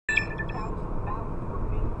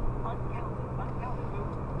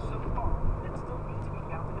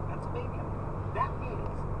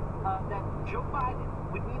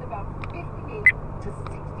about 58 to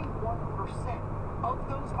 61% of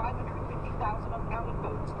those 550,000 uncounted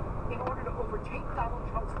votes in order to overtake Donald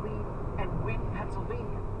Trump's lead and win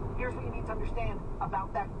Pennsylvania. Here's what you need to understand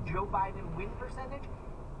about that Joe Biden win percentage.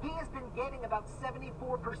 He has been getting about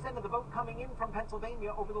 74% of the vote coming in from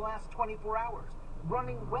Pennsylvania over the last 24 hours,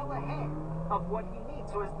 running well ahead of what he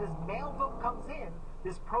needs. So as this mail vote comes in,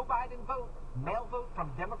 this pro-Biden vote, mail vote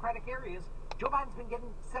from Democratic areas, Joe Biden's been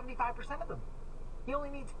getting 75% of them. He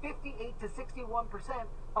only needs 58 to 61%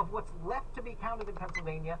 of what's left to be counted in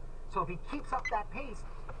Pennsylvania. So if he keeps up that pace,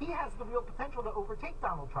 he has the real potential to overtake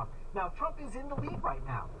Donald Trump. Now, Trump is in the lead right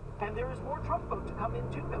now, and there is more Trump vote to come in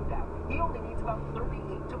too, no doubt. He only needs about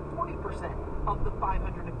 38 to 40% of the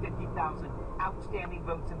 550,000 outstanding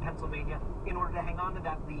votes in Pennsylvania in order to hang on to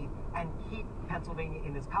that lead and keep Pennsylvania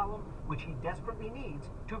in his column, which he desperately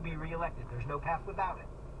needs to be reelected. There's no path without it.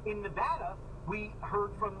 In Nevada, we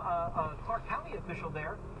heard from a Clark County official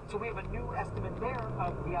there, so we have a new estimate there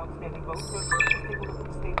of the outstanding votes. But first, let's take a look at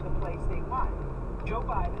the state of the play statewide. Joe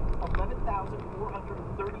Biden,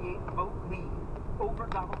 11,438 vote lead over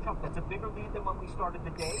Donald Trump. That's a bigger lead than when we started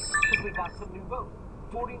the day because we got some new votes.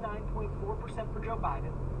 49.4% for Joe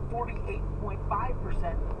Biden,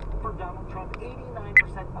 48.5% for Donald Trump.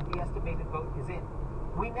 89% of the estimated vote is in.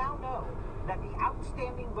 We now know that the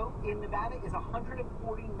outstanding vote in Nevada is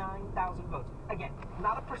 149,000 votes. Again,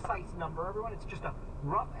 not a precise number, everyone. It's just a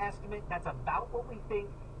rough estimate. That's about what we think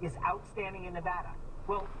is outstanding in Nevada.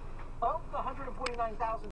 Well, of the 149,000